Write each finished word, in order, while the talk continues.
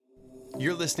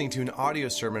You're listening to an audio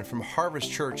sermon from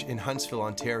Harvest Church in Huntsville,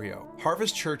 Ontario.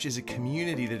 Harvest Church is a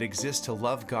community that exists to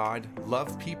love God,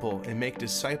 love people, and make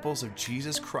disciples of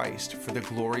Jesus Christ for the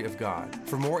glory of God.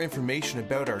 For more information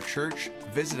about our church,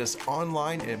 visit us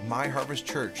online at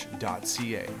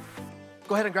myharvestchurch.ca.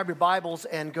 Go ahead and grab your Bibles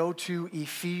and go to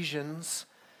Ephesians.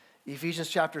 Ephesians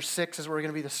chapter 6 is where we're going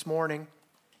to be this morning.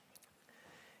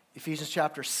 Ephesians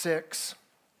chapter 6.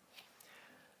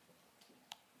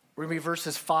 We're going to be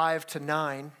verses 5 to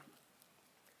 9.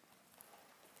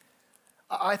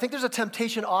 I think there's a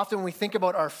temptation often when we think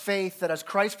about our faith that as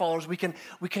Christ followers, we can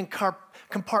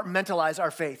compartmentalize our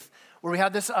faith. Where we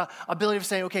have this ability of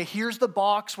saying, okay, here's the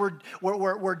box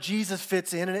where Jesus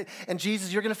fits in. And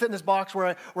Jesus, you're going to fit in this box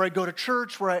where I go to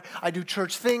church, where I do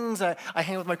church things, I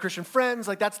hang with my Christian friends.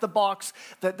 Like that's the box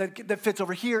that fits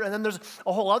over here. And then there's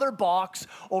a whole other box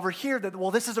over here that, well,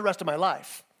 this is the rest of my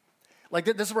life. Like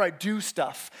this is where I do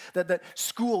stuff, that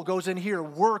school goes in here,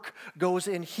 work goes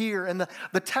in here. And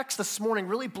the text this morning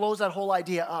really blows that whole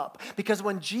idea up. Because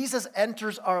when Jesus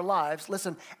enters our lives,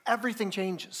 listen, everything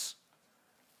changes.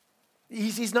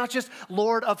 He's not just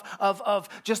Lord of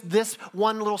just this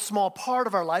one little small part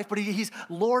of our life, but he's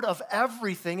Lord of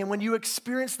everything. And when you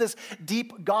experience this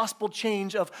deep gospel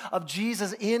change of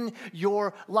Jesus in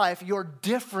your life, you're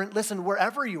different, listen,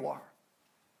 wherever you are.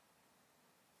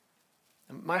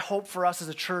 My hope for us as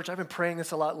a church, I've been praying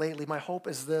this a lot lately. My hope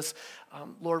is this,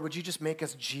 Lord, would you just make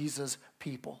us Jesus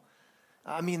people?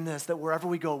 I mean this, that wherever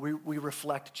we go, we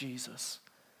reflect Jesus.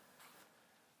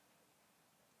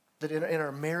 That in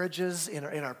our marriages, in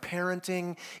our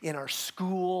parenting, in our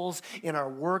schools, in our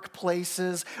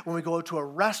workplaces, when we go to a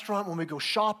restaurant, when we go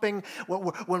shopping,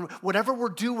 whatever we're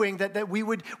doing, that we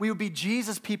would be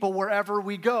Jesus people wherever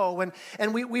we go.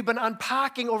 And we've been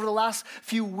unpacking over the last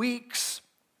few weeks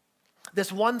this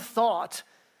one thought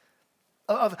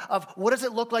of what does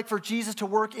it look like for Jesus to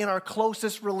work in our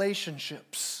closest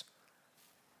relationships.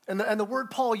 And the word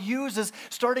Paul uses,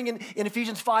 starting in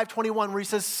Ephesians 5:21, where he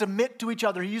says, submit to each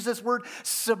other. He uses this word,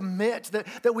 submit,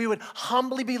 that we would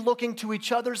humbly be looking to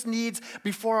each other's needs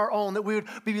before our own, that we would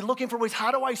be looking for ways,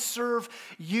 how do I serve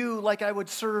you like I would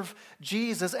serve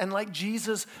Jesus and like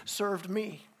Jesus served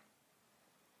me?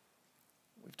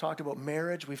 We've talked about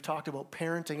marriage, we've talked about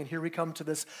parenting, and here we come to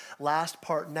this last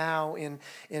part now in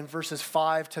verses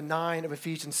 5 to 9 of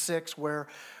Ephesians 6, where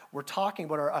we're talking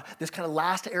about this kind of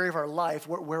last area of our life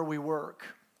where we work,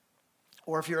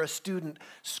 or if you're a student,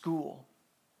 school.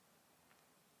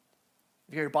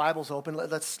 If you have your Bibles open,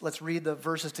 let's read the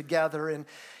verses together. In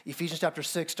Ephesians chapter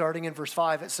 6, starting in verse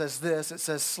 5, it says this. It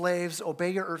says, slaves,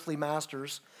 obey your earthly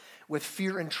masters with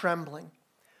fear and trembling,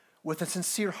 with a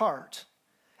sincere heart,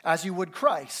 as you would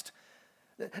Christ,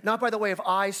 not by the way of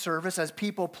eye service as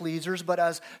people pleasers, but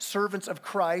as servants of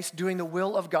Christ, doing the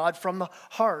will of God from the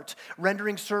heart,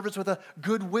 rendering service with a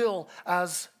good will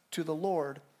as to the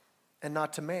Lord and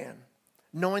not to man,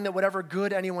 knowing that whatever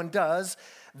good anyone does,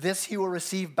 this he will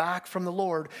receive back from the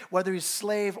Lord, whether he's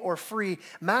slave or free.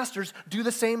 Masters, do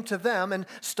the same to them and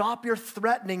stop your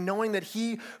threatening, knowing that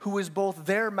he who is both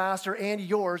their master and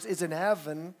yours is in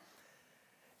heaven,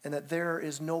 and that there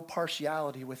is no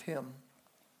partiality with him.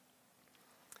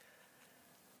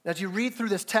 Now, as you read through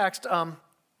this text, that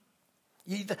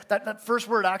first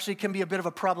word actually can be a bit of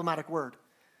a problematic word.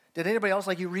 Did anybody else,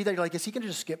 like you read that, you're like, is he going to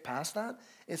just skip past that?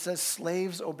 It says,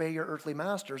 slaves, obey your earthly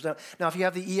masters. Now, if you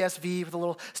have the ESV with the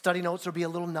little study notes, there'll be a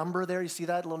little number there. You see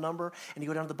that little number? And you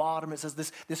go down to the bottom, it says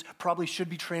this probably should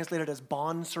be translated as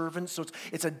bond servants. So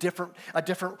it's a different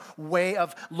way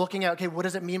of looking at, okay, what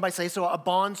does it mean by slave? So a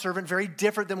bond servant, very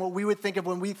different than what we would think of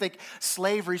when we think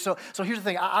slavery. So here's the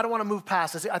thing. I don't want to move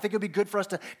past this. I think it would be good for us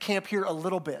to camp here a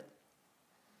little bit.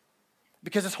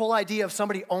 Because this whole idea of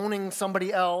somebody owning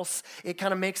somebody else, it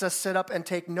kind of makes us sit up and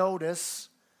take notice.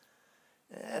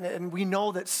 And we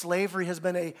know that slavery has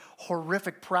been a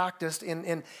horrific practice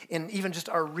in even just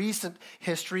our recent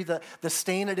history. The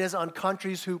stain it is on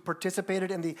countries who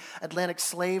participated in the Atlantic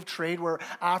slave trade, where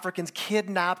Africans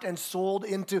kidnapped and sold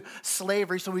into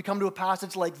slavery. So we come to a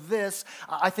passage like this,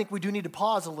 I think we do need to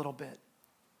pause a little bit.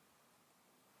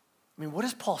 I mean, what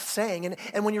is Paul saying?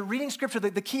 And when you're reading scripture,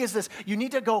 the key is this. You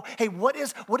need to go, hey, what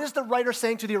is the writer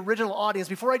saying to the original audience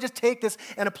before I just take this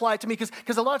and apply it to me?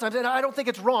 Because a lot of times, and I don't think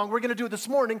it's wrong, we're going to do it this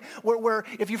morning, where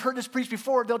if you've heard this preached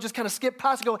before, they'll just kind of skip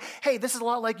past and go, hey, this is a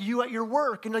lot like you at your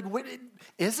work. And you're like, what,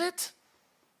 is it?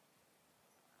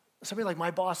 Somebody like, my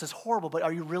boss is horrible, but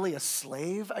are you really a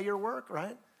slave at your work,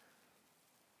 right?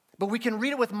 But we can read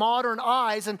it with modern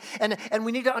eyes, and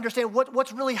we need to understand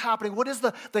what's really happening. What is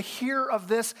the hearer of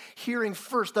this hearing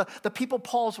first? The people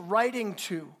Paul's writing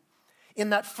to.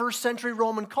 in that first century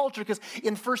Roman culture, because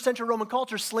in first century Roman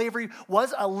culture, slavery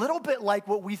was a little bit like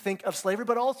what we think of slavery,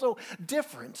 but also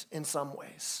different in some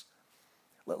ways.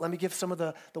 Let me give some of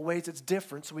the ways it's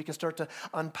different so we can start to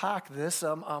unpack this.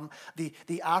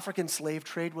 The African slave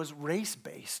trade was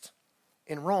race-based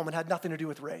in Rome. It had nothing to do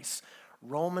with race.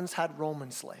 Romans had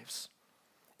Roman slaves.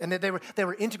 And they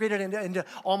were integrated into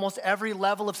almost every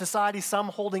level of society, some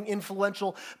holding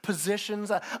influential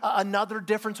positions. Another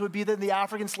difference would be that in the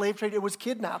African slave trade, it was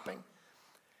kidnapping,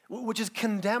 which is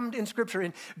condemned in Scripture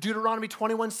in Deuteronomy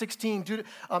 21:16,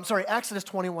 Exodus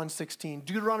 21:16,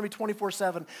 Deuteronomy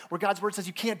 24:7, where God's word says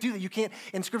you can't do that. You can't,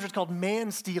 in Scripture it's called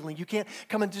man-stealing. You can't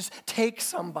come and just take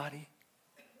somebody.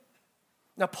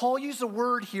 Now, Paul used a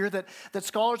word here that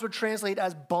scholars would translate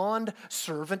as bond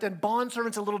servant, and bond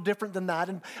servant's a little different than that.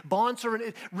 And bond servant,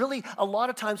 it really, a lot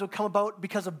of times would come about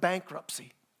because of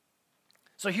bankruptcy.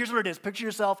 So here's what it is. Picture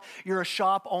yourself, you're a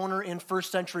shop owner in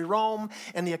first century Rome,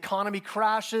 and the economy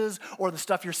crashes, or the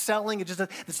stuff you're selling,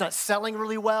 it's not selling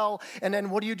really well. And then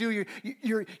what do?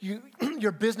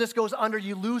 Your business goes under,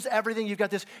 you lose everything, you've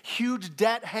got this huge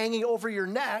debt hanging over your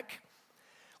neck.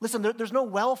 Listen, there's no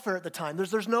welfare at the time.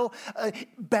 There's no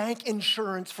bank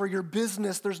insurance for your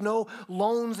business. There's no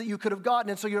loans that you could have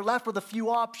gotten. And so you're left with a few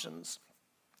options.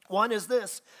 One is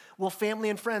this: will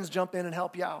family and friends jump in and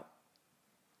help you out?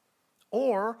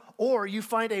 Or you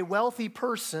find a wealthy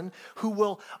person who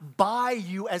will buy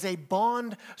you as a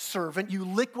bond servant. You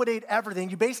liquidate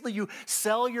everything. You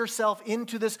sell yourself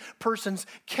into this person's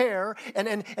care,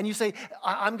 and you say,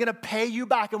 I'm going to pay you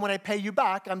back, and when I pay you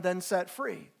back, I'm then set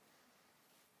free.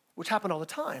 Which happened all the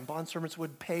time. Bondservants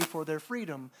would pay for their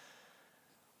freedom.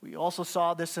 We also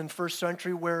saw this in first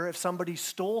century where if somebody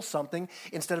stole something,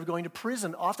 instead of going to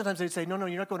prison, oftentimes they'd say, no,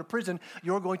 you're not going to prison,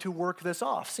 you're going to work this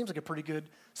off. Seems like a pretty good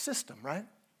system, right?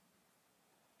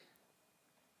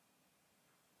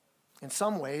 In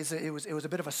some ways, it was a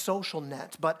bit of a social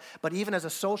net. But even as a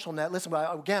social net, listen,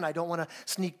 again, I don't want to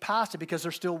sneak past it because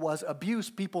there still was abuse.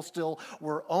 People still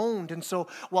were owned. And so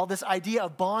while this idea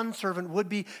of bondservant would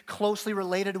be closely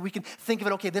related, we can think of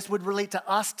it, okay, this would relate to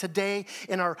us today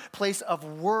in our place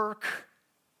of work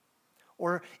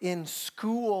or in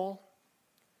school.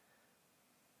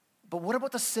 But what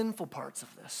about the sinful parts of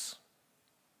this?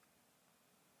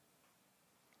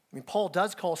 I mean, Paul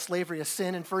does call slavery a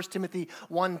sin in 1 Timothy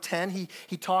 1:10.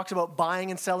 He talks about buying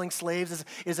and selling slaves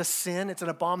is a sin. It's an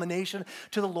abomination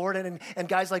to the Lord. And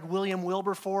guys like William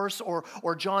Wilberforce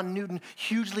or John Newton,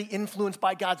 hugely influenced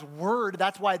by God's word.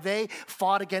 That's why they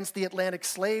fought against the Atlantic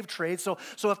slave trade. So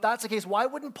if that's the case, why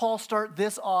wouldn't Paul start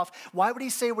this off? Why would he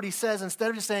say what he says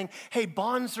instead of just saying, hey,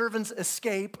 bondservants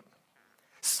escape,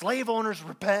 slave owners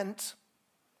repent?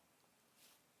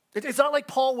 It's not like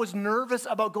Paul was nervous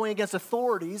about going against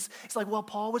authorities. It's like, well,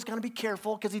 Paul was going to be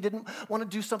careful because he didn't want to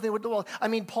do something with the world. I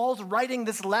mean, Paul's writing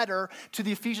this letter to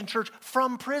the Ephesian church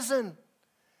from prison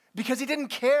because he didn't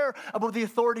care about what the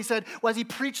authority said as he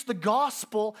preached the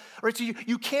gospel. Right? So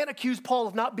you can't accuse Paul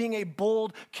of not being a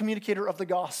bold communicator of the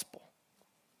gospel.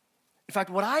 In fact,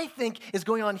 what I think is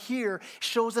going on here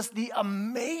shows us the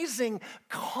amazing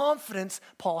confidence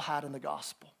Paul had in the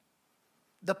gospel.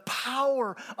 The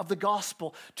power of the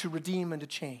gospel to redeem and to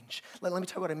change. Let me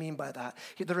tell you what I mean by that.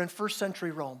 They're in first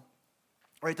century Rome.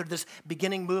 Right, they're this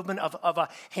beginning movement of a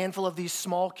handful of these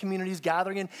small communities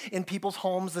gathering in people's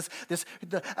homes as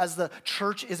the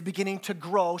church is beginning to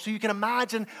grow. So you can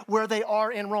imagine where they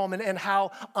are in Rome and how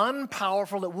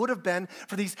unpowerful it would have been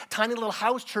for these tiny little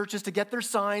house churches to get their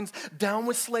signs, down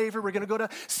with slavery, we're going to go to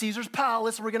Caesar's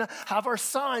palace, we're going to have our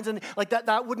signs. And like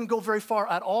that wouldn't go very far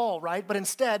at all, right? But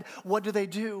instead, what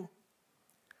do?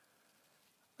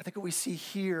 I think what we see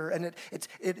here, and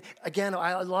again,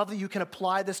 I love that you can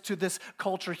apply this to this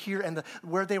culture here and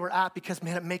where they were at because,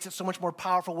 man, it makes it so much more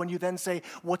powerful when you then say,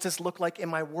 what's this look like in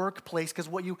my workplace? Because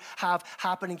what you have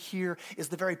happening here is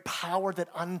the very power that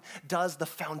undoes the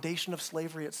foundation of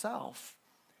slavery itself.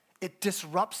 It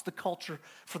disrupts the culture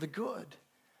for the good.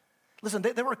 Listen,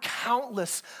 there were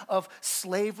countless of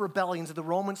slave rebellions that the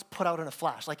Romans put out in a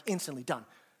flash, like instantly done,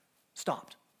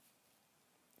 stopped.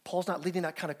 Paul's not leading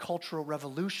that kind of cultural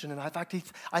revolution, and in fact,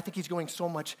 I think he's going so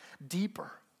much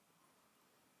deeper.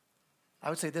 I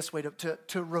would say this way,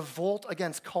 to revolt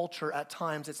against culture at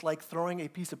times, it's like throwing a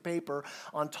piece of paper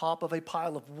on top of a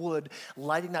pile of wood,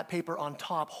 lighting that paper on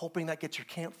top, hoping that gets your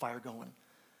campfire going.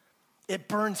 It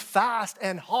burns fast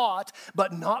and hot,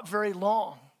 but not very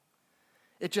long.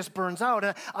 It just burns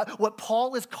out. What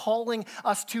Paul is calling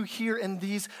us to here in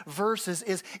these verses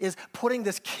is putting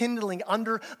this kindling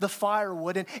under the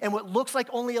firewood, and what looks like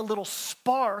only a little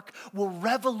spark will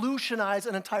revolutionize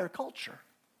an entire culture.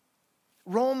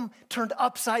 Rome turned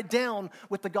upside down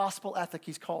with the gospel ethic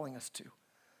he's calling us to.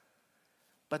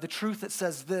 By the truth that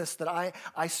says this, that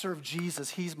I serve Jesus,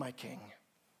 he's my king.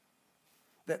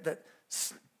 That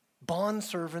bond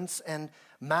servants and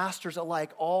masters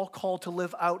alike all called to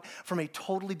live out from a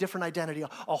totally different identity,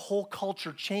 a whole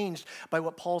culture changed by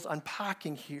what Paul's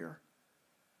unpacking here.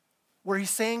 Where he's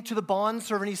saying to the bond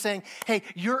servant, he's saying, hey,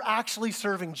 you're actually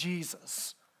serving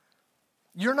Jesus.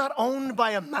 You're not owned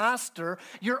by a master,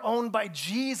 you're owned by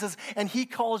Jesus, and he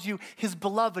calls you his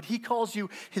beloved. He calls you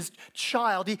his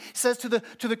child. He says to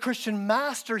the Christian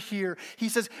master here, he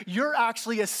says, you're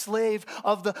actually a slave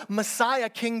of the Messiah,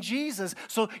 King Jesus.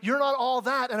 So you're not all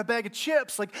that and a bag of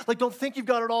chips. Like don't think you've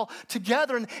got it all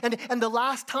together. And the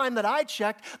last time that I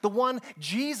checked, the one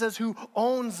Jesus who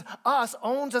owns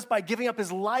us by giving up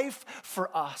his life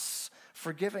for us,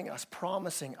 forgiving us,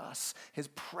 promising us his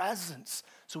presence,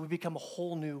 so we become a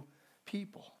whole new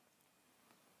people.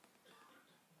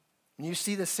 And you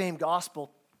see the same gospel.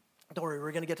 Don't worry,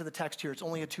 we're going to get to the text here. It's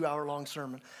only a 2-hour-long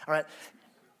sermon. All right.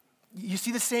 You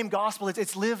see the same gospel.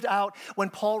 It's lived out when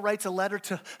Paul writes a letter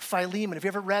to Philemon. If you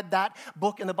ever read that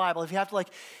book in the Bible, if you have to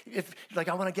if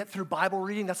I want to get through Bible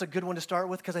reading, that's a good one to start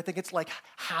with because I think it's like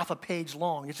half a page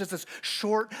long. It's just this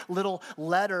short little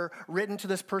letter written to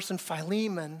this person,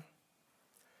 Philemon.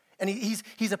 And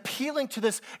he's appealing to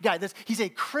this guy. He's a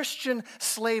Christian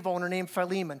slave owner named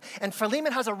Philemon. And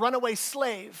Philemon has a runaway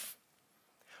slave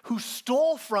who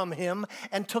stole from him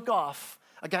and took off,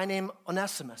 a guy named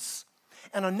Onesimus.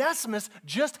 And Onesimus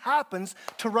just happens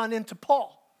to run into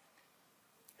Paul.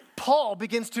 Paul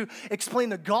begins to explain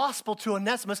the gospel to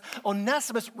Onesimus.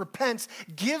 Onesimus repents,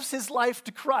 gives his life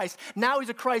to Christ. Now he's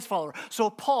a Christ follower. So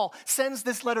Paul sends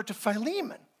this letter to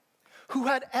Philemon, who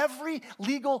had every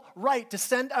legal right to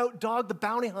send out Dog the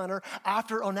bounty hunter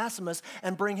after Onesimus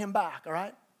and bring him back, all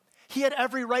right? He had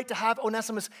every right to have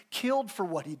Onesimus killed for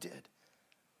what he did.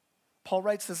 Paul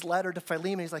writes this letter to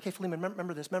Philemon. He's like, hey, Philemon,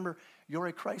 remember this. Remember, you're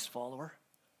a Christ follower.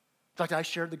 In fact, I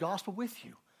shared the gospel with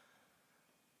you.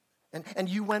 And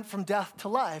you went from death to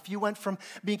life. You went from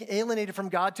being alienated from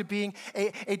God to being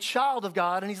a child of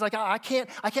God. And he's like, I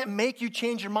can't make you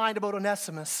change your mind about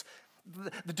Onesimus.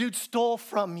 The dude stole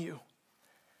from you.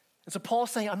 And so Paul's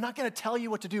saying, I'm not going to tell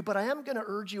you what to do, but I am going to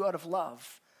urge you out of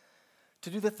love to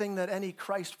do the thing that any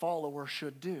Christ follower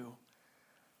should do.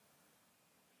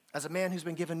 As a man who's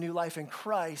been given new life in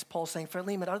Christ, Paul's saying,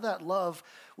 Philemon, out of that love,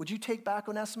 would you take back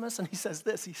Onesimus? And he says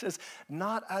this, he says,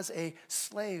 not as a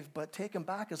slave, but take him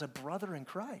back as a brother in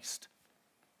Christ.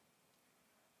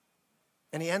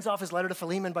 And he ends off his letter to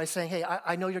Philemon by saying, hey,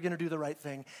 I know you're going to do the right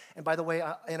thing. And by the way,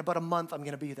 in about a month, I'm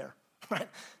going to be there. Right?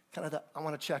 I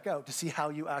want to check out to see how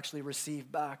you actually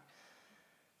receive back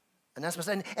Onesimus.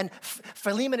 And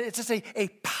Philemon, it's just a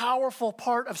powerful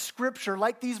part of Scripture,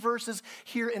 like these verses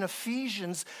here in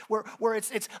Ephesians, where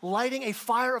it's lighting a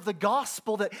fire of the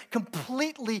gospel that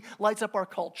completely lights up our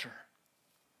culture.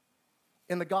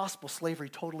 In the gospel, slavery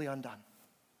totally undone.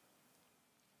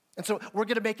 And so we're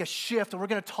going to make a shift, and we're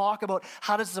going to talk about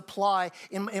how does this apply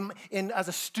in as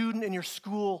a student in your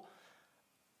school,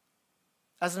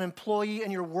 as an employee in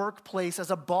your workplace,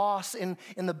 as a boss in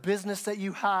the business that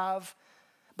you have.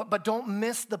 But don't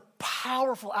miss the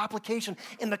powerful application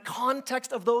in the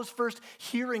context of those first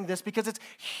hearing this, because it's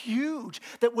huge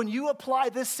that when you apply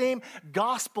this same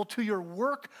gospel to your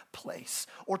workplace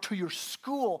or to your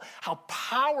school, how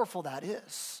powerful that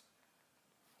is.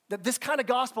 That this kind of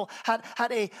gospel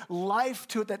had a life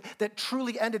to it that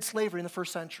truly ended slavery in the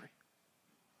first century.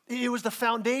 It was the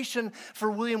foundation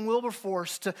for William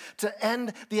Wilberforce to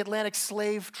end the Atlantic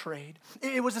slave trade.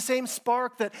 It was the same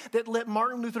spark that lit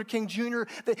Martin Luther King Jr.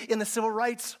 in the civil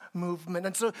rights movement.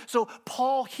 And so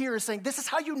Paul here is saying, this is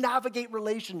how you navigate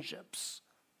relationships.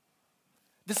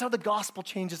 This is how the gospel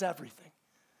changes everything.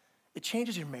 It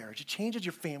changes your marriage. It changes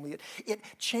your family. It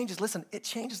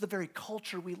changes the very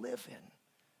culture we live in.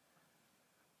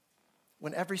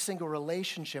 When every single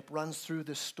relationship runs through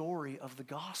the story of the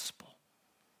gospel.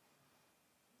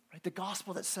 Right? The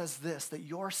gospel that says this, that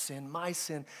your sin, my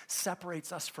sin,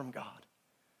 separates us from God.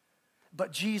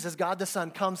 But Jesus, God the Son,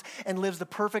 comes and lives the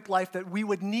perfect life that we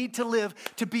would need to live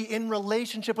to be in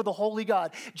relationship with the holy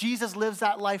God. Jesus lives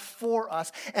that life for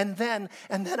us and then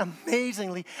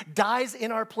amazingly dies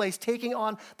in our place, taking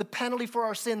on the penalty for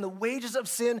our sin. The wages of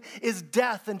sin is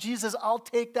death. And Jesus, I'll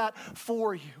take that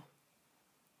for you.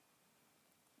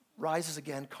 Rises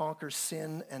again, conquers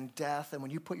sin and death. And when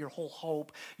you put your whole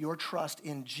hope, your trust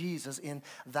in Jesus, in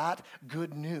that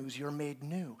good news, you're made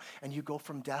new. And you go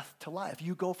from death to life.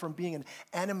 You go from being an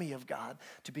enemy of God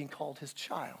to being called his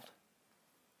child.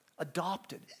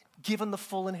 Adopted, given the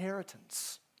full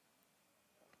inheritance.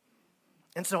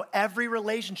 And so every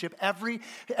relationship, every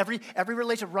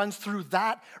relationship runs through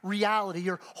that reality.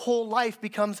 Your whole life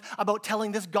becomes about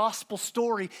telling this gospel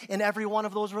story in every one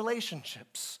of those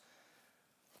relationships.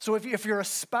 So if you're a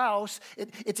spouse,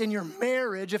 it's in your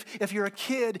marriage. If you're a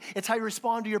kid, it's how you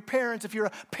respond to your parents. If you're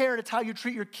a parent, it's how you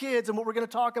treat your kids. And what we're going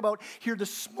to talk about here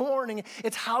this morning,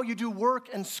 it's how you do work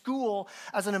and school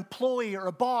as an employee or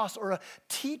a boss or a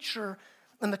teacher.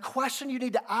 And the question you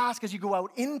need to ask as you go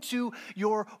out into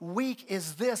your week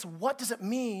is this: what does it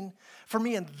mean for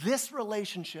me in this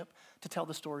relationship to tell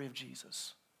the story of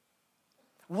Jesus?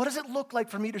 What does it look like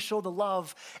for me to show the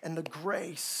love and the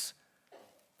grace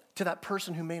to that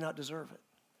person who may not deserve it?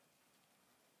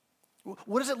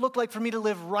 What does it look like for me to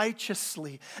live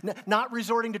righteously, not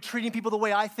resorting to treating people the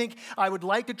way I think I would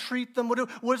like to treat them? What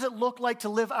does it look like to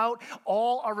live out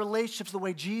all our relationships the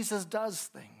way Jesus does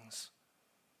things?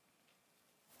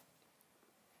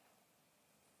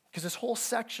 Because this whole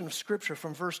section of Scripture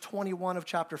from verse 21 of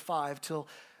chapter 5 till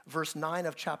verse 9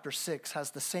 of chapter 6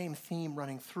 has the same theme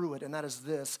running through it, and that is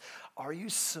this: are you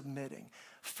submitting?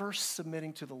 First,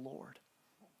 submitting to the Lord.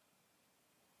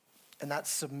 And that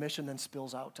submission then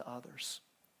spills out to others.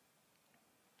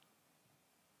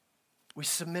 We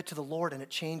submit to the Lord and it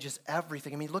changes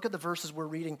everything. I mean, look at the verses we're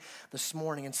reading this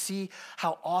morning and see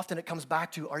how often it comes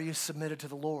back to, are you submitted to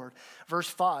the Lord? Verse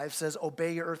 5 says,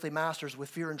 obey your earthly masters with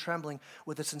fear and trembling,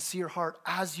 with a sincere heart,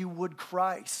 as you would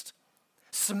Christ.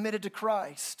 Submitted to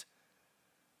Christ.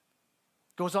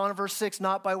 Goes on in verse 6,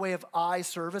 not by way of eye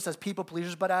service as people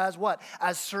pleasers, but as what?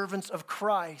 As servants of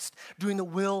Christ, doing the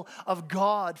will of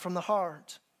God from the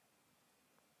heart.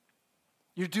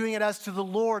 You're doing it as to the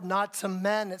Lord, not to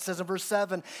men, it says in verse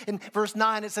 7. In verse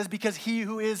 9, it says, because he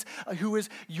who is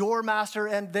your master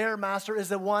and their master is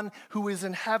the one who is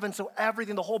in heaven. So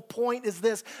everything, the whole point is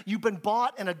this: you've been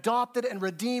bought and adopted and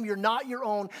redeemed. You're not your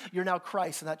own. You're now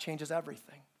Christ, and that changes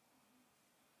everything.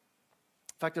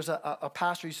 In fact, there's a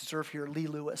pastor who used to serve here, Lee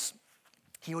Lewis.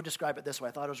 He would describe it this way.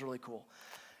 I thought it was really cool.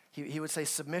 He would say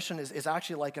submission is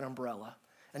actually like an umbrella.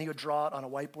 And he would draw it on a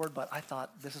whiteboard, but I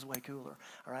thought this is way cooler,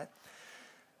 all right?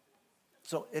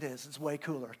 So it is. It's way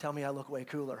cooler. Tell me I look way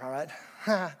cooler, all right?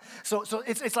 So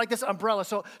it's like this umbrella.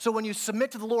 So when you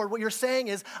submit to the Lord, what you're saying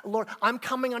is, Lord, I'm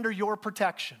coming under your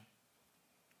protection.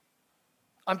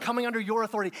 I'm coming under your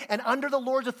authority. And under the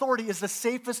Lord's authority is the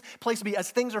safest place to be.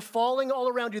 As things are falling all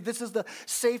around you, this is the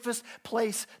safest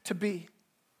place to be.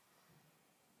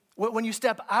 When you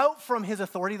step out from his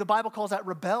authority, the Bible calls that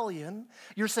rebellion.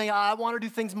 You're saying, I want to do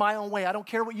things my own way. I don't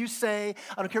care what you say.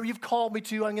 I don't care what you've called me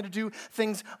to. I'm going to do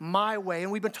things my way.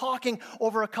 And we've been talking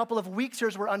over a couple of weeks here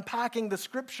as we're unpacking the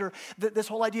Scripture, that this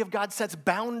whole idea of God sets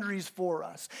boundaries for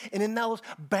us. And in those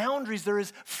boundaries, there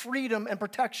is freedom and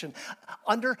protection.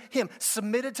 Under him,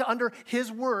 submitted to under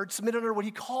his word, submitted under what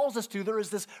he calls us to, there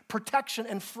is this protection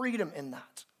and freedom in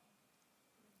that.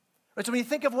 Right, so when you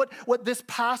think of what this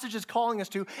passage is calling us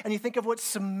to, and you think of what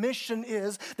submission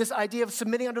is, this idea of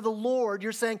submitting under the Lord,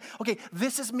 you're saying, okay,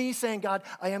 this is me saying, God,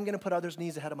 I am going to put others'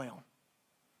 needs ahead of my own.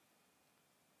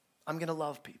 I'm going to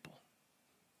love people.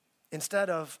 Instead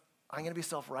of, I'm going to be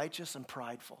self-righteous and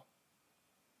prideful.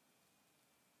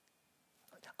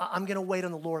 I'm going to wait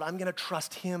on the Lord. I'm going to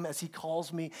trust him as he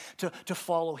calls me to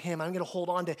follow him. I'm going to hold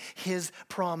on to his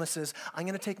promises. I'm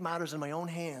going to take matters in my own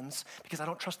hands because I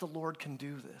don't trust the Lord can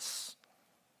do this.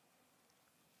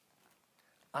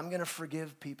 I'm going to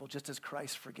forgive people just as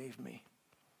Christ forgave me.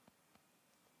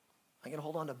 I'm going to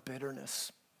hold on to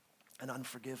bitterness and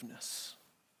unforgiveness.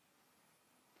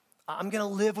 I'm going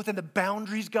to live within the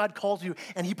boundaries God calls you.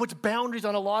 And he puts boundaries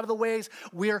on a lot of the ways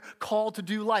we're called to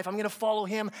do life. I'm going to follow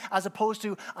him as opposed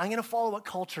to I'm going to follow what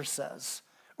culture says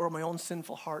or my own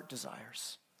sinful heart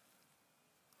desires.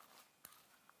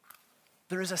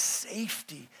 There is a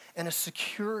safety and a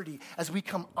security as we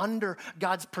come under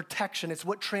God's protection. It's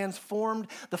what transformed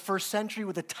the first century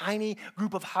with a tiny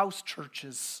group of house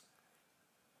churches.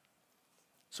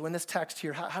 So in this text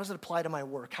here, how does it apply to my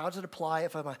work? How does it apply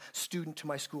if I'm a student to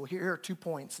my school? Here are 2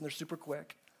 points, and they're super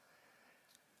quick.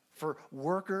 For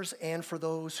workers and for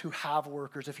those who have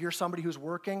workers. If you're somebody who's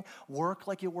working, work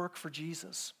like you work for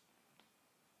Jesus.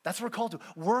 That's what we're called to.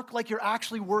 Work like you're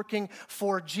actually working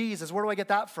for Jesus. Where do I get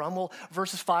that from? Well,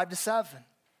 verses 5 to 7.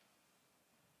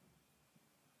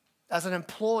 As an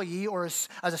employee or as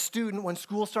a student, when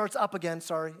school starts up again,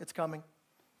 sorry, it's coming.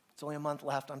 It's only a month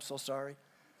left, I'm so sorry.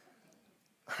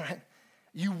 Right?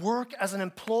 You work as an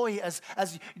employee as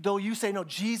though you say, no,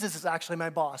 Jesus is actually my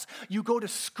boss. You go to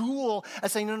school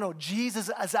as saying, no, Jesus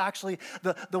is actually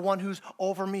the one who's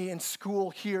over me in school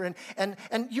here.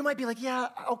 And you might be like, yeah,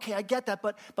 okay, I get that,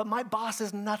 but my boss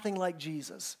is nothing like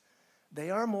Jesus. They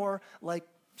are more like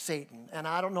Satan. And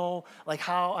I don't know like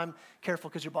how, I'm careful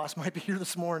because your boss might be here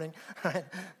this morning. Right?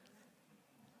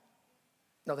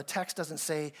 No, the text doesn't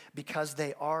say because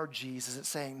they are Jesus. It's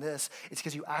saying this. It's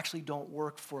because you actually don't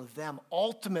work for them.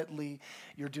 Ultimately,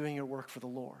 you're doing your work for the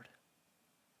Lord.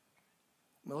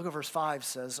 Look at verse 5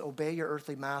 says, obey your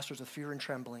earthly masters with fear and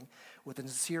trembling, with a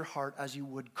sincere heart as you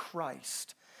would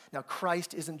Christ. Now,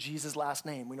 Christ isn't Jesus' last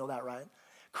name. We know that, right?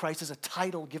 Christ is a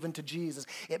title given to Jesus.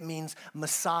 It means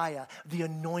Messiah, the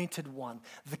anointed one,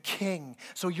 the King.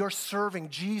 So you're serving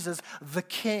Jesus, the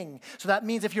King. So that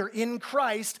means if you're in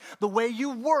Christ, the way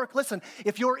you work, listen,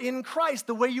 if you're in Christ,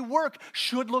 the way you work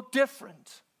should look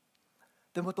different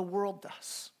than what the world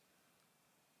does.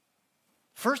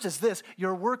 First is this,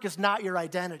 your work is not your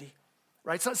identity.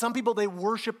 Right? Some people, they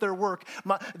worship their work.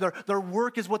 Their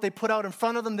work is what they put out in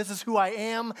front of them. This is who I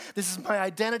am. This is my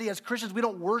identity. As Christians, we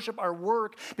don't worship our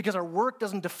work because our work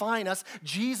doesn't define us.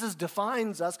 Jesus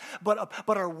defines us. But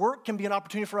our work can be an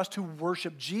opportunity for us to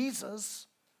worship Jesus.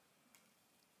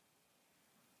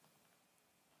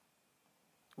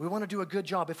 We want to do a good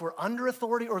job. If we're under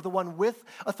authority or the one with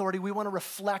authority, we want to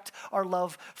reflect our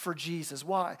love for Jesus.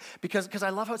 Why? Because I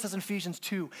love how it says in Ephesians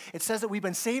 2, it says that we've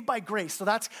been saved by grace, so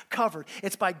that's covered.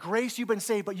 It's by grace you've been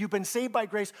saved, but you've been saved by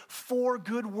grace for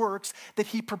good works that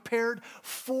he prepared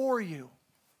for you.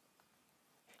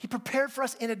 He prepared for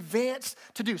us in advance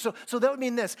to do. So that would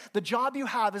mean this, the job you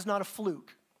have is not a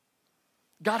fluke.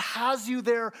 God has you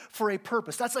there for a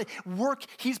purpose. That's like work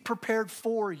he's prepared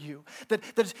for you. That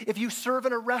if you serve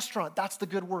in a restaurant, that's the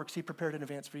good works he prepared in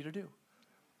advance for you to do.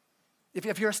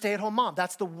 If you're a stay-at-home mom,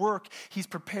 that's the work he's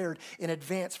prepared in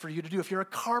advance for you to do. If you're a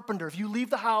carpenter, if you leave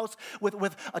the house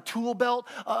with a tool belt,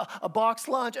 a box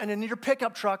lunch, and in your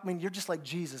pickup truck, I mean, you're just like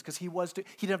Jesus because he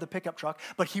didn't have the pickup truck,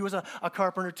 but he was a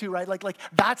carpenter too, right? Like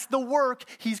that's the work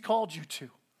he's called you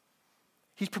to.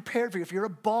 He's prepared for you. If you're a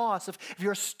boss, if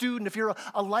you're a student, if you're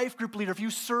a life group leader, if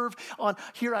you serve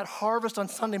here at Harvest on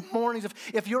Sunday mornings,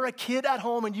 if you're a kid at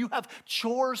home and you have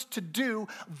chores to do,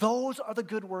 those are the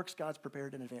good works God's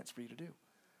prepared in advance for you to do.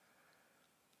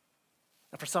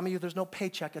 And for some of you, there's no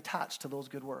paycheck attached to those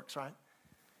good works, right?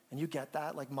 And you get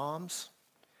that, like moms.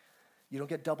 You don't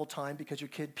get double time because your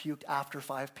kid puked after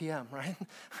 5 p.m., right?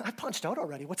 I punched out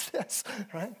already. What's this,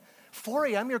 right? 4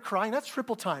 a.m. you're crying. That's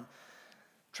triple time.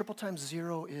 Triple times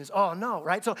 0 is, oh no,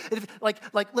 right? So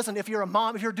listen, if you're a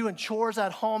mom, if you're doing chores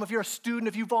at home, if you're a student,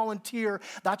 if you volunteer,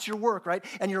 that's your work, right?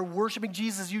 And you're worshiping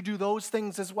Jesus, you do those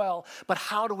things as well. But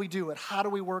how do we do it? How do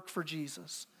we work for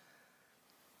Jesus?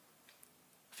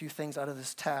 A few things out of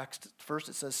this text. First,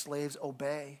 it says, slaves,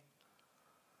 obey.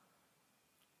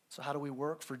 So how do we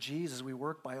work for Jesus? We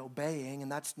work by obeying,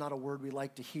 and that's not a word we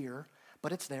like to hear,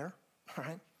 but it's there,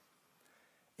 right?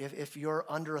 If you're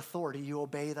under authority, you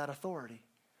obey that authority.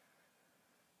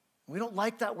 We don't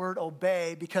like that word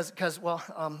obey because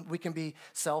we can be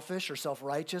selfish or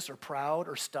self-righteous or proud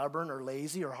or stubborn or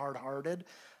lazy or hard-hearted.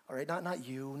 All right, not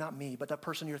you, not me, but that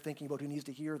person you're thinking about who needs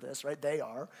to hear this, right? They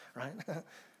are, right?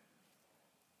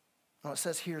 No, it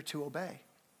says here to obey.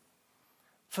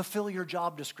 Fulfill your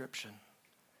job description.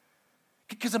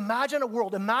 Because imagine a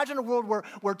world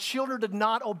where children did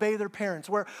not obey their parents,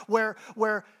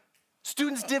 where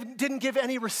students didn't give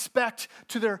any respect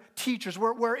to their teachers,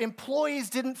 where employees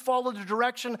didn't follow the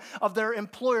direction of their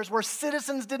employers, where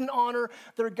citizens didn't honor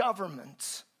their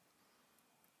government.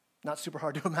 Not super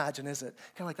hard to imagine, is it?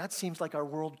 Kind of like that seems like our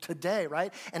world today,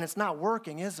 right? And it's not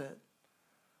working, is it?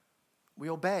 We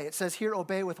obey. It says here,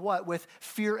 obey with what? With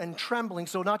fear and trembling.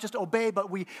 So not just obey, but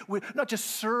we not just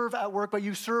serve at work, but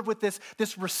you serve with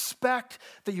this respect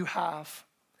that you have.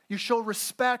 You show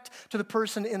respect to the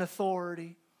person in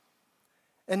authority.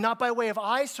 And not by way of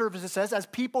eye service, it says, as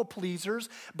people pleasers,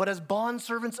 but as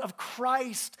bondservants of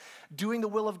Christ, doing the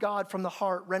will of God from the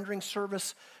heart, rendering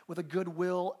service with a good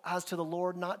will as to the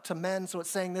Lord, not to men. So it's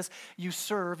saying this, you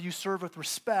serve with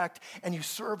respect, and you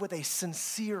serve with a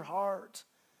sincere heart.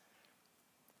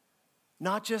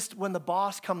 Not just when the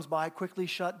boss comes by, quickly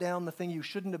shut down the thing you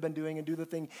shouldn't have been doing and do the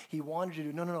thing he wanted you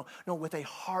to do. No, with a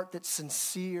heart that's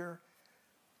sincere.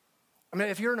 I mean,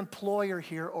 if you're an employer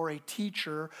here or a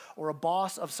teacher or a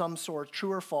boss of some sort,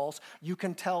 true or false, you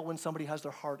can tell when somebody has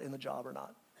their heart in the job or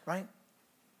not, right?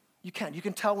 You can. You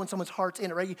can tell when someone's heart's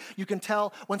in it, right? You can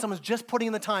tell when someone's just putting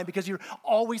in the time because you're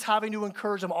always having to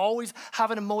encourage them, always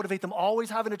having to motivate them, always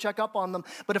having to check up on them.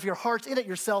 But if your heart's in it,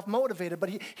 you're self-motivated. But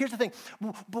here's the thing.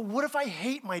 But what if I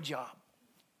hate my job?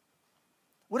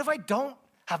 What if I don't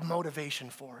have motivation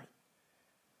for it?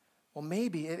 Well,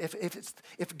 maybe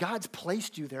if God's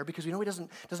placed you there, because we know he doesn't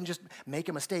just make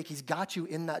a mistake, he's got you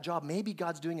in that job. Maybe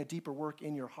God's doing a deeper work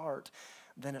in your heart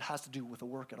than it has to do with the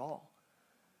work at all.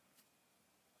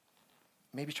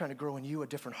 Maybe he's trying to grow in you a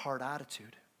different heart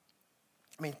attitude.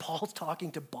 I mean, Paul's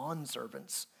talking to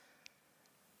bondservants.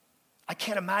 I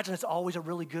can't imagine it's always a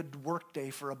really good work day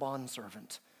for a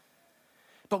bondservant.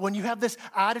 But when you have this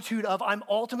attitude of, I'm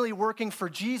ultimately working for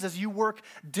Jesus, you work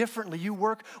differently. You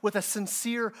work with a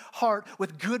sincere heart,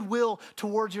 with goodwill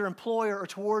towards your employer or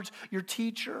towards your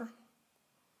teacher.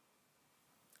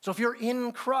 So if you're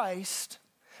in Christ,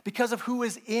 because of who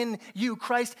is in you,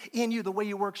 Christ in you, the way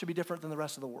you work should be different than the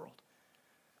rest of the world.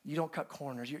 You don't cut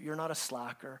corners. You're not a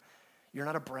slacker. You're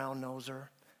not a brown noser.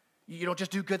 You don't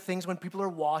just do good things when people are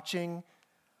watching.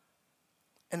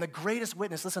 And the greatest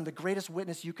witness, listen, the greatest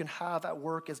witness you can have at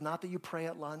work is not that you pray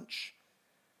at lunch.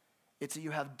 It's that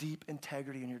you have deep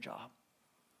integrity in your job.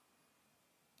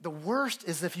 The worst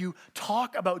is if you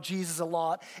talk about Jesus a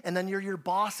lot and then you're your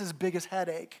boss's biggest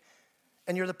headache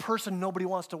and you're the person nobody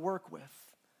wants to work with.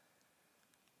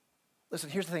 Listen,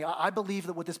 here's the thing. I believe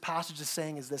that what this passage is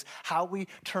saying is this. How we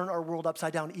turn our world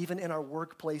upside down, even in our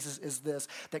workplaces, is this.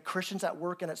 That Christians at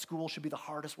work and at school should be the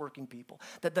hardest working people.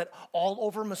 That all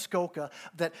over Muskoka,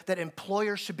 that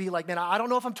employers should be like, man, I don't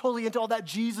know if I'm totally into all that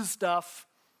Jesus stuff.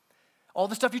 All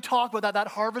the stuff you talk about, that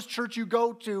Harvest Church you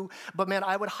go to. But man,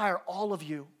 I would hire all of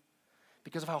you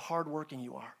because of how hardworking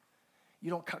you are. You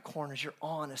don't cut corners. You're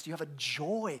honest. You have a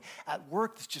joy at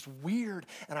work that's just weird.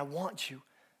 And I want you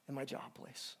in my job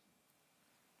place.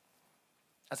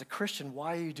 As a Christian,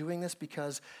 why are you doing this?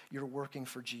 Because you're working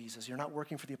for Jesus. You're not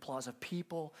working for the applause of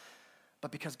people, but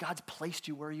because God's placed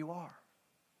you where you are.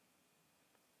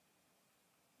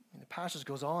 And the passage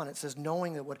goes on. It says,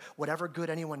 knowing that whatever good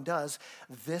anyone does,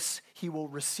 this he will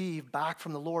receive back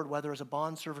from the Lord, whether as a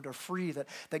bondservant or free,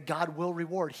 that God will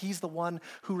reward. He's the one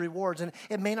who rewards. And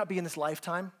it may not be in this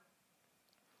lifetime.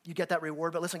 You get that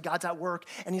reward, but listen, God's at work,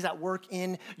 and he's at work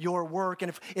in your work.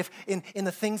 And if in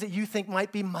the things that you think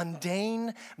might be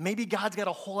mundane, maybe God's got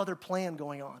a whole other plan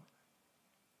going on.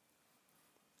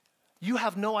 You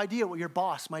have no idea what your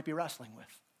boss might be wrestling with.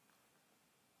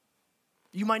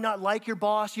 You might not like your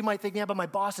boss. You might think, yeah, but my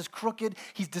boss is crooked.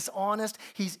 He's dishonest.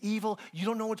 He's evil. You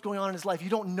don't know what's going on in his life. You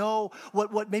don't know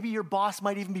what maybe your boss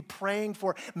might even be praying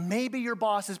for. Maybe your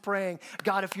boss is praying,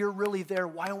 God, if you're really there,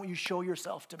 why don't you show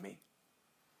yourself to me?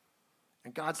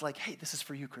 And God's like, hey, this is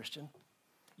for you, Christian.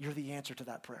 You're the answer to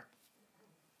that prayer.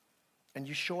 And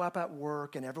you show up at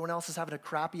work and everyone else is having a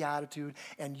crappy attitude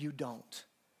and you don't.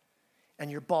 And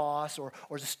your boss or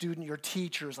as a student, your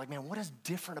teacher is like, man, what is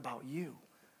different about you?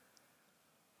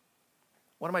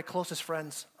 One of my closest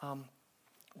friends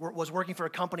was working for a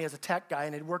company as a tech guy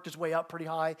and had worked his way up pretty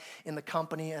high in the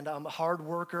company and a hard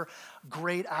worker,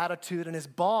 great attitude. And his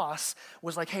boss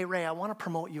was like, hey, Ray, I want to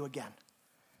promote you again.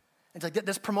 It's like,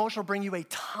 this promotion will bring you a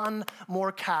ton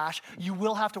more cash. You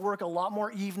will have to work a lot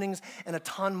more evenings and a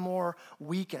ton more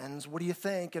weekends. What do you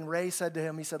think? And Ray said to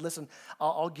him, he said, listen,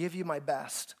 I'll give you my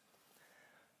best,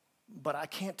 but I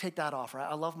can't take that offer.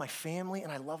 I love my family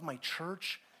and I love my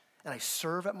church and I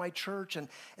serve at my church. And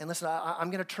listen, I'm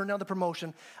going to turn down the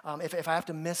promotion if I have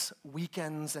to miss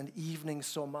weekends and evenings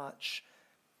so much.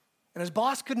 And his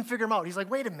boss couldn't figure him out. He's like,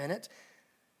 wait a minute.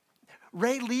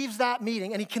 Ray leaves that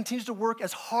meeting and he continues to work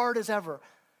as hard as ever.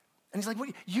 And he's like,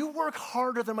 wait, you work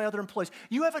harder than my other employees.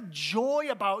 You have a joy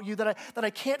about you that I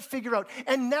can't figure out.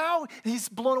 And now he's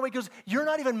blown away because you're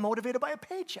not even motivated by a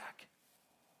paycheck.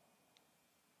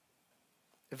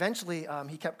 Eventually,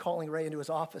 he kept calling Ray into his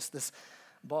office, this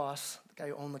boss, the guy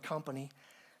who owned the company.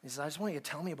 He says, I just want you to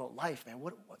tell me about life, man.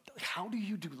 How do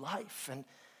you do life? And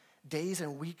days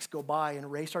and weeks go by, and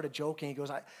Ray started joking. He goes,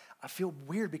 I feel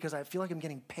weird because I feel like I'm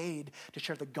getting paid to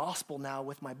share the gospel now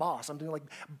with my boss. I'm doing like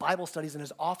Bible studies in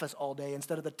his office all day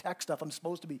instead of the tech stuff I'm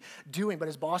supposed to be doing. But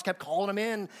his boss kept calling him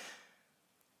in.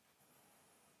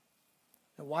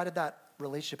 Now, why did that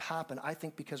relationship happen? I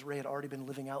think because Ray had already been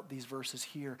living out these verses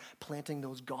here, planting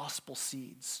those gospel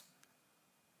seeds.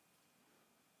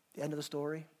 The end of the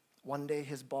story, one day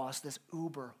his boss, this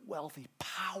uber wealthy,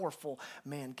 powerful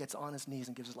man, gets on his knees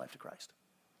and gives his life to Christ.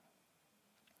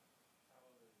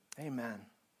 Amen.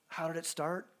 How did it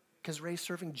start? Because Ray's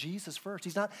serving Jesus first.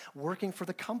 He's not working for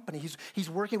the company. He's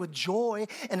working with joy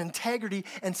and integrity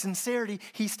and sincerity.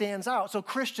 He stands out. So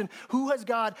Christian, who has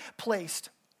God placed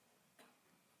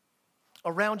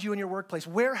around you in your workplace?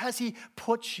 Where has he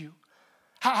put you?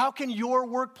 How can your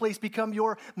workplace become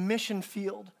your mission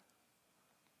field?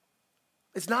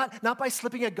 It's not by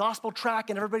slipping a gospel track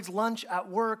in everybody's lunch at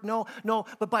work. No,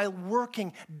 but by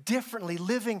working differently,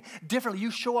 living differently.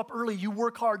 You show up early, you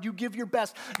work hard, you give your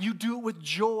best, you do it with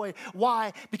joy.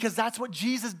 Why? Because that's what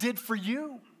Jesus did for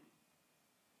you.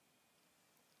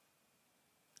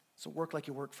 So work like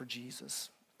you work for Jesus.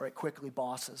 All right, quickly,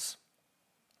 bosses.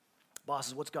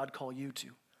 Bosses, what's God call you to?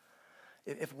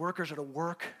 If workers are to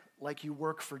work like you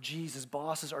work for Jesus,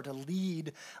 bosses are to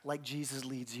lead like Jesus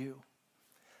leads you.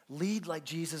 Lead like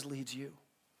Jesus leads you.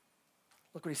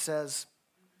 Look what he says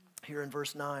here in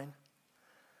verse 9.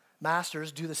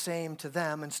 Masters, do the same to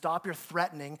them and stop your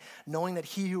threatening, knowing that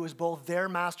he who is both their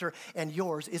master and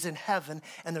yours is in heaven,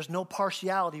 and there's no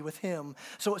partiality with him.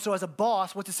 So as a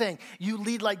boss, what's it saying? You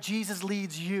lead like Jesus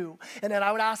leads you. And then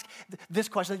I would ask this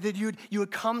question, that you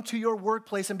would come to your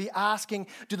workplace and be asking,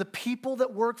 do the people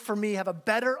that work for me have a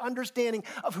better understanding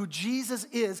of who Jesus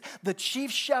is, the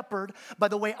chief shepherd, by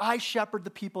the way I shepherd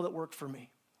the people that work for me?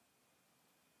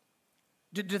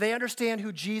 Do they understand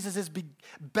who Jesus is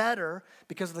better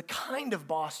because of the kind of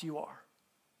boss you are?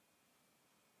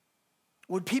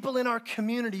 Would people in our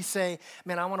community say,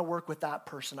 man, I want to work with that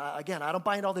person? I don't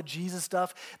buy into all the Jesus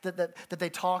stuff that they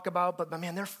talk about, but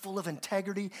man, they're full of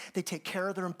integrity. They take care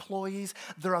of their employees.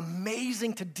 They're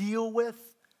amazing to deal with.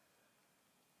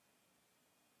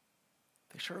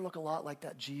 They sure look a lot like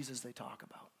that Jesus they talk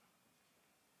about.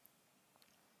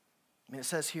 I mean, it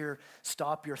says here,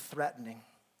 stop your threatening.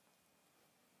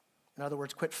 In other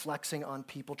words, quit flexing on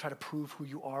people, try to prove who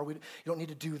you are. You don't need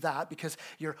to do that because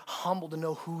you're humbled to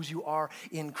know whose you are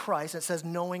in Christ. It says,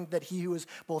 knowing that he who is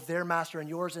both their master and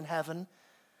yours in heaven,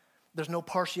 there's no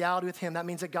partiality with him. That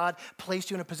means that God placed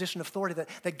you in a position of authority,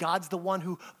 that God's the one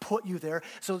who put you there.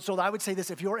 So I would say this,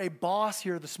 if you're a boss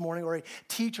here this morning or a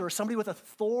teacher or somebody with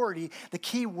authority, the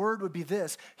key word would be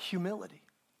this, humility.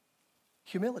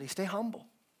 Humility, stay humble.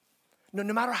 No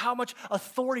matter how much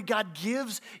authority God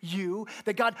gives you,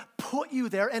 that God put you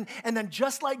there, and then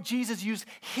just like Jesus used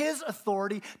his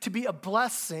authority to be a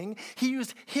blessing, he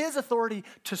used his authority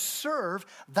to serve.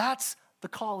 That's the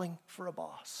calling for a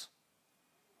boss.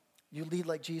 You lead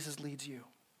like Jesus leads you.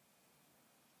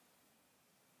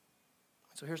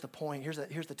 So here's the point. Here's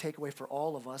the takeaway for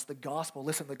all of us. The gospel,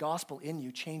 listen, the gospel in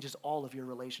you changes all of your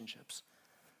relationships.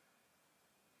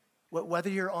 Whether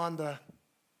you're on the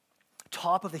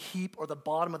top of the heap or the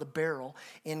bottom of the barrel,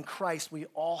 in Christ, we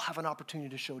all have an opportunity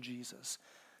to show Jesus,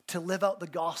 to live out the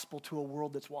gospel to a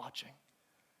world that's watching.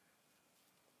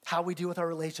 How we deal with our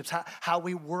relationships, how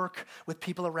we work with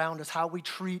people around us, how we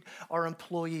treat our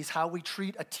employees, how we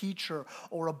treat a teacher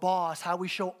or a boss, how we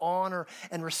show honor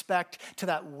and respect to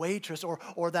that waitress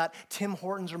or that Tim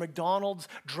Hortons or McDonald's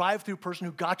drive-through person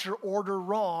who got your order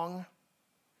wrong.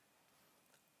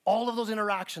 All of those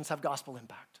interactions have gospel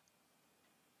impact.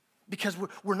 Because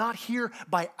we're not here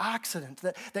by accident,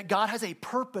 that God has a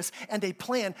purpose and a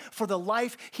plan for the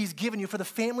life he's given you, for the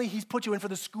family he's put you in, for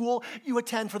the school you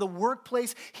attend, for the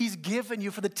workplace he's given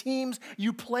you, for the teams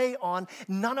you play on.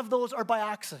 None of those are by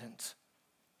accident.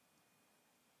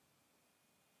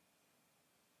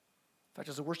 In fact,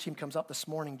 as the worship team comes up this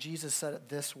morning, Jesus said it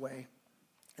this way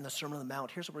in the Sermon on the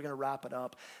Mount. Here's what we're going to wrap it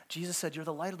up. Jesus said, you're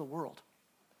the light of the world.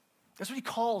 That's what he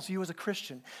calls you as a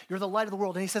Christian. You're the light of the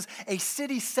world. And he says, a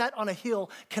city set on a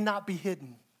hill cannot be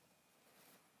hidden.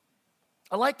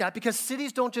 I like that because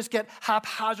cities don't just get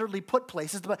haphazardly put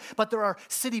places, but there are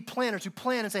city planners who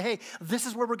plan and say, hey, this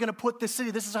is where we're going to put this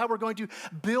city. This is how we're going to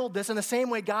build this. In the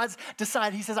same way, God's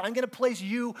decided, he says, I'm going to place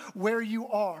you where you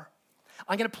are.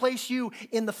 I'm going to place you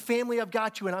in the family I've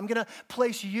got you in. I'm going to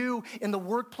place you in the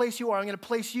workplace you are. I'm going to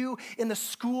place you in the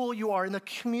school you are, in the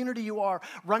community you are,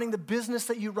 running the business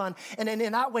that you run. And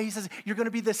in that way, he says, you're going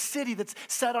to be the city that's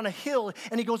set on a hill.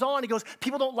 And he goes on,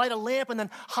 people don't light a lamp and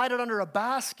then hide it under a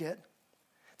basket.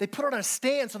 They put it on a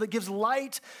stand so that it gives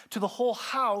light to the whole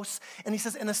house. And he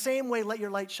says, in the same way, let your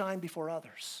light shine before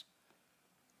others.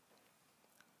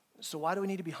 So why do we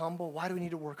need to be humble? Why do we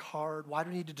need to work hard? Why do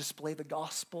we need to display the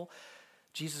gospel?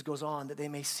 Jesus goes on, that they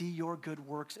may see your good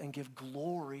works and give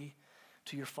glory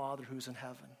to your Father who's in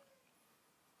heaven.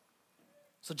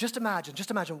 So just imagine,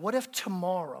 what if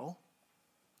tomorrow,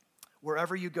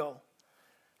 wherever you go,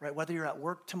 right, whether you're at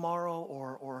work tomorrow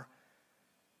or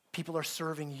people are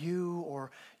serving you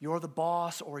or you're the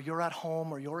boss or you're at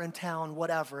home or you're in town,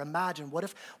 whatever, imagine, what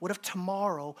if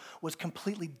tomorrow was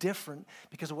completely different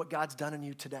because of what God's done in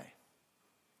you today?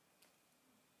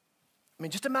 I mean,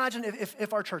 just imagine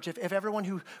if our church, if everyone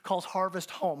who calls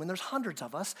Harvest home, and there's hundreds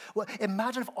of us, well,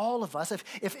 imagine if all of us,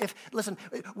 listen,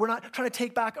 we're not trying to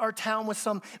take back our town with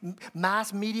some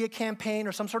mass media campaign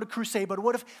or some sort of crusade, but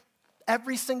what if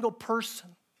every single person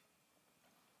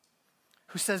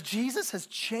who says, Jesus has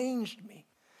changed me,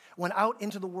 went out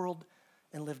into the world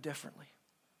and lived differently,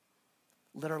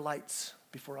 lit our lights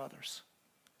before others?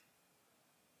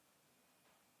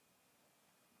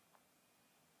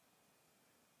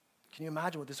 Can you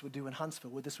imagine what this would do in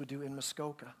Huntsville, what this would do in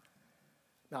Muskoka?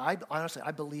 Now, honestly,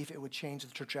 I believe it would change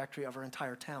the trajectory of our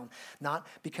entire town. Not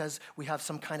because we have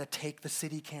some kind of take the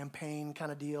city campaign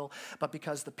kind of deal, but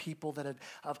because the people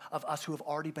of us who have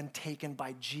already been taken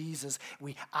by Jesus,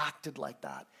 we acted like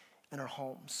that in our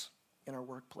homes, in our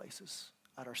workplaces,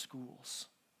 at our schools.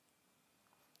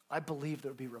 I believe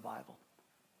there would be revival.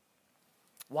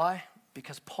 Why?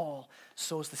 Because Paul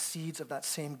sows the seeds of that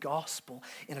same gospel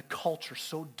in a culture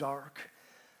so dark,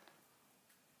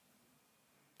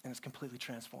 and it's completely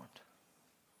transformed.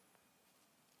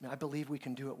 I believe we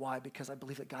can do it. Why? Because I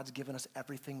believe that God's given us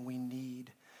everything we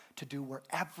need to do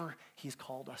wherever he's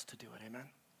called us to do it. Amen?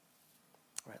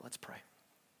 All right, let's pray.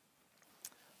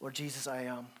 Lord Jesus,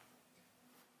 I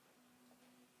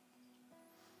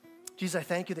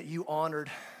thank you that you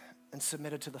honored and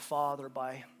submitted to the Father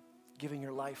by giving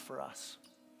your life for us,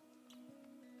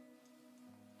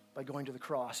 by going to the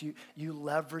cross. You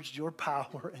leveraged your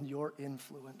power and your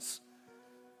influence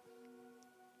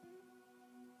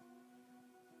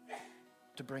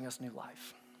to bring us new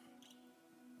life.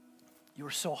 You were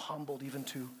so humbled even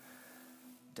to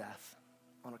death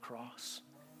on a cross.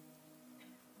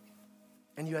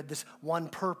 And you had this one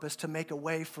purpose, to make a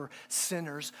way for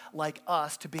sinners like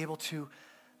us to be able to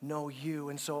know you.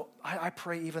 And so I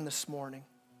pray even this morning,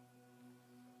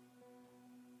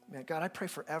 man, God, I pray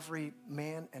for every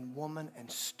man and woman and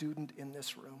student in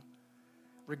this room,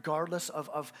 regardless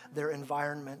of their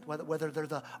environment, whether they're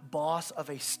the boss of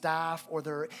a staff or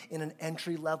they're in an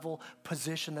entry-level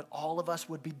position, that all of us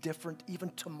would be different even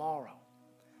tomorrow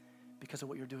because of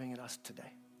what you're doing in us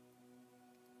today.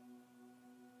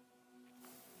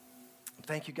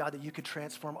 Thank you, God, that you could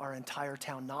transform our entire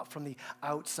town, not from the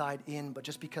outside in, but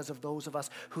just because of those of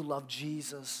us who love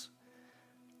Jesus.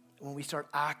 When we start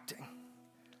acting,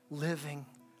 living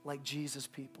like Jesus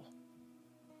people.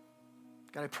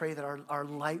 God, I pray that our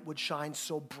light would shine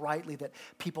so brightly that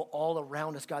people all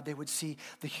around us, God, they would see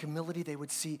the humility, they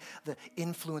would see the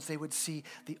influence, they would see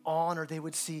the honor, they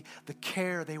would see the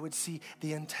care, they would see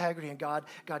the integrity. And God,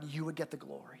 you would get the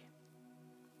glory.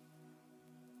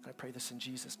 And I pray this in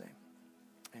Jesus' name.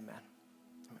 Amen.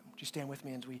 Would you stand with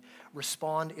me as we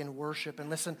respond in worship? And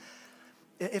listen,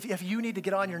 if you need to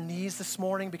get on your knees this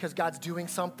morning because God's doing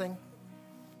something,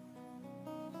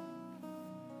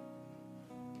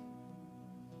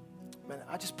 man,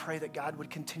 I just pray that God would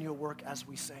continue to work as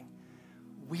we sing.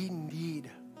 We need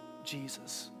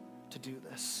Jesus to do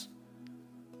this.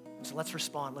 And so let's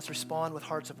respond. Let's respond with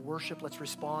hearts of worship. Let's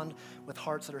respond with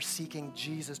hearts that are seeking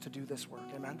Jesus to do this work.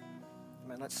 Amen?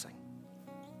 Amen. Let's sing.